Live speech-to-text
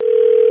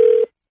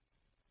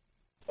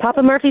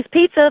Papa Murphy's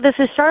Pizza, this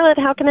is Charlotte.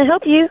 How can I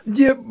help you?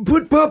 Yeah,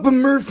 put Papa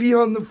Murphy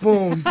on the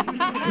phone.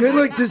 I'd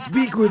like to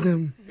speak with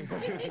him.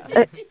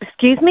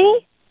 Excuse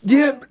me?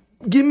 Yeah,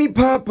 give me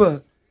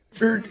Papa.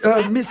 Or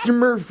Mr.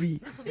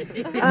 Murphy.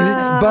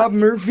 Bob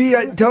Murphy,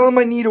 tell him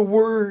I need a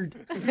word.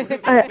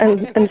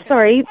 I'm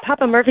sorry.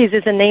 Papa Murphy's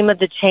is the name of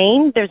the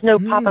chain. There's no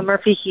Papa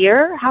Murphy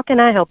here. How can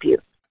I help you?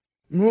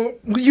 Well,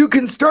 you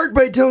can start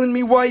by telling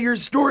me why your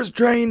store's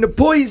trying to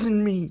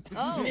poison me.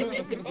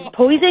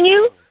 Poison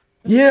you?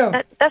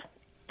 Yeah.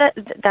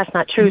 That's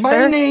not true, My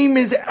sir. name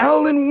is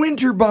Alan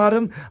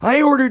Winterbottom.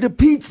 I ordered a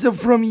pizza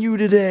from you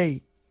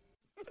today.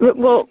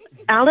 Well,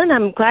 Alan,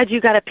 I'm glad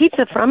you got a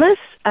pizza from us.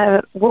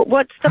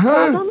 What's the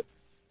problem?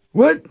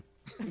 What?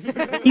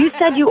 You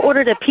said you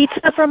ordered a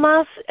pizza from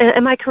us.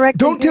 Am I correct?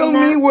 Don't tell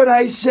me what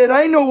I said.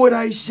 I know what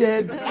I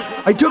said.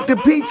 I took the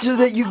pizza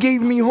that you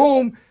gave me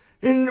home,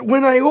 and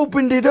when I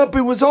opened it up,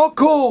 it was all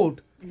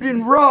cold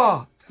and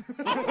raw.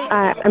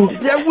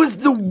 That was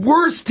the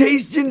worst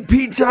tasting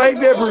pizza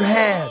I've ever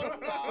had.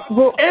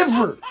 Well,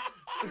 ever.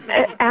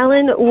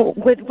 Alan,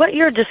 with what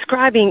you're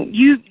describing,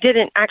 you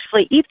didn't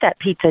actually eat that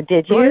pizza,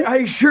 did you?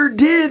 I sure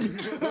did.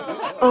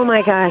 Oh,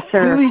 my gosh, sir.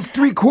 At least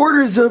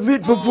 3/4 of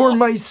it before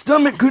my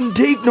stomach couldn't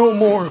take no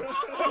more.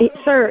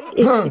 Sir,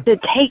 it's a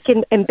take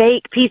and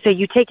bake pizza.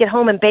 You take it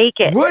home and bake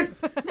it. What?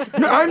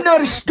 No, I'm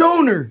not a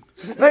stoner.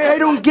 I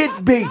don't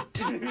get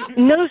baked.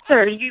 No,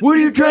 sir. What are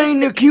you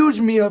trying to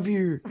accuse me of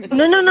here?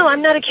 No,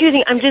 I'm not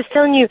accusing. I'm just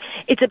telling you,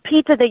 it's a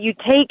pizza that you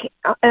take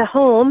at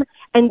home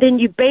and then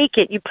you bake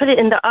it. You put it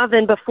in the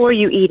oven before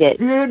you eat it.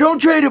 Yeah, don't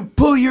try to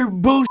pull your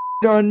bullshit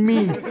on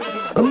me.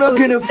 I'm not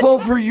gonna fall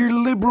for your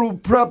liberal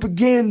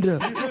propaganda.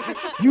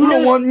 You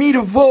don't want me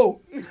to vote.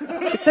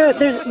 Sir,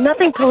 there's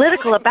nothing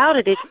political about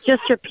it. It's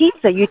just your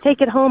pizza. You take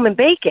it home and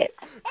bake it.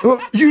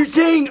 You're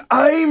saying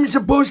I'm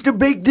supposed to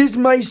bake this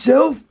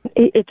myself?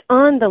 It's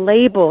on the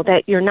label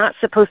that you're not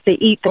supposed to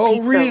eat the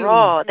pizza really?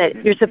 raw,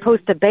 that you're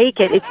supposed to bake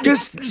it.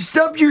 Just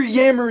stop your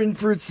yammering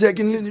for a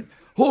second.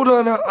 Hold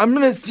on, I'm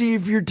gonna see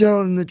if you're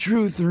telling the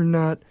truth or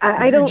not.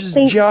 I don't You're just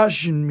think...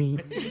 joshing me.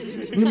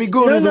 Let me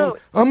go to the...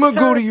 I'm gonna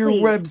go to your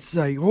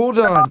website. Hold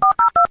on.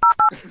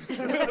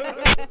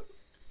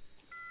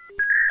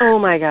 Oh,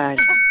 my God.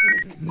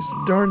 This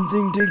darn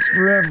thing takes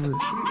forever.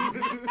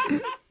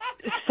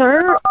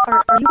 Sir,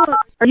 are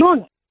you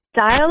on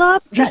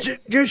dial-up? Just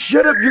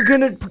shut up. You're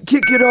gonna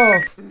kick it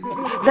off.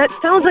 That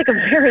sounds like a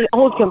very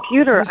old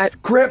computer. This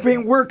crap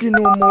ain't working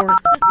no more.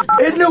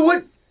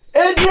 Edna,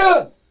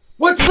 Edna!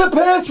 What's the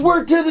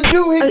password to the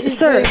doohickey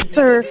thing?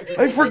 Sir.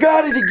 I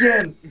forgot it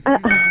again.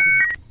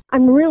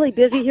 I'm really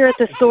busy here at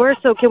the store,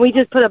 so can we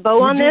just put a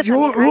bow on this?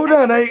 Hold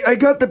on, I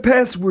got the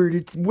password.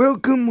 It's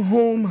Welcome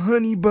Home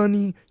Honey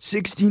Bunny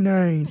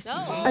 69.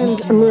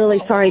 I'm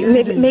really sorry.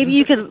 Maybe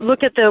you could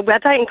look at the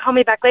website and call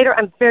me back later.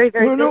 I'm very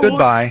busy.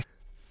 Goodbye.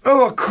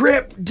 Oh,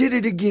 crap, did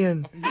it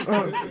again.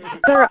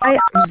 Sir, I'm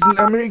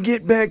gonna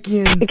get back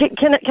in.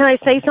 Can I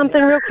say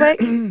something real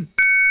quick?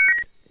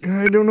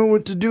 I don't know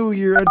what to do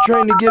here. I'm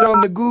trying to get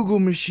on the Google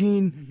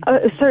machine.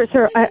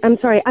 Sir, I'm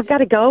sorry. I've got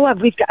to go. I've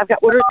got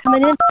orders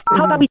coming in.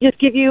 How about we just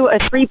give you a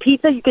free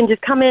pizza? You can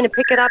just come in and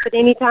pick it up at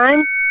any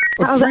time.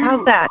 How's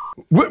that?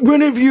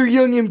 One of your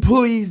young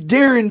employees,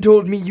 Darren,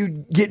 told me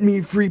you'd get me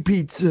a free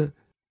pizza.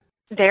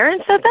 Darren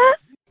said that?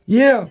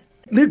 Yeah.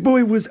 That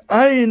boy was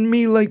eyeing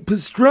me like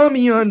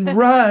pastrami on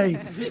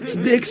rye,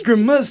 with extra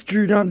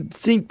mustard on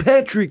St.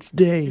 Patrick's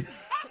Day.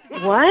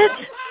 What?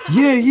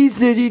 Yeah, he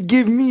said he'd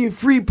give me a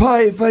free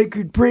pie if I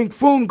could prank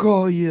phone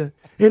call you.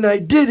 And I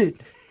did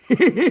it.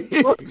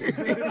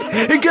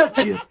 I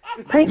got you,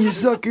 you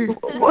sucker.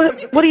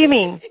 What do you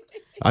mean?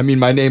 I mean,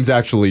 my name's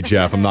actually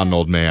Jeff. I'm not an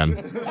old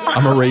man.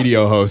 I'm a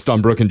radio host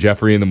on Brooke and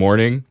Jeffrey in the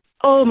morning.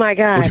 Oh, my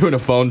God. We're doing a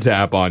phone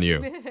tap on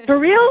you. For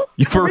real?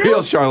 For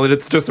real, Charlotte.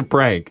 It's just a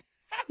prank.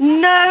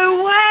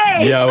 No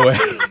way! Yeah, wait.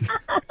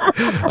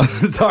 I'm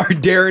sorry,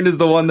 Darren is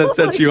the one that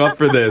set you up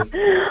for this.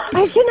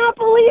 I cannot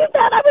believe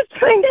that. I was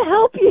trying to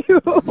help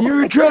you. You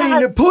were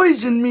trying to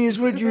poison me is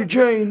what you were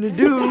trying to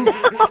do. No.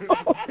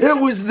 That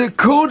was the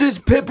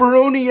coldest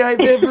pepperoni I've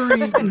ever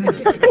eaten.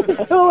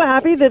 I'm so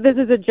happy that this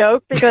is a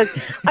joke because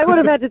I would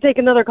have had to take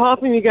another call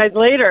from you guys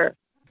later.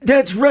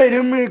 That's right.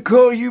 I'm going to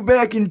call you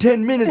back in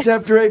 10 minutes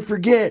after I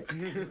forget.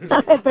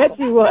 I bet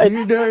you would.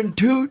 You darn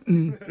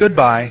tootin'.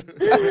 Goodbye.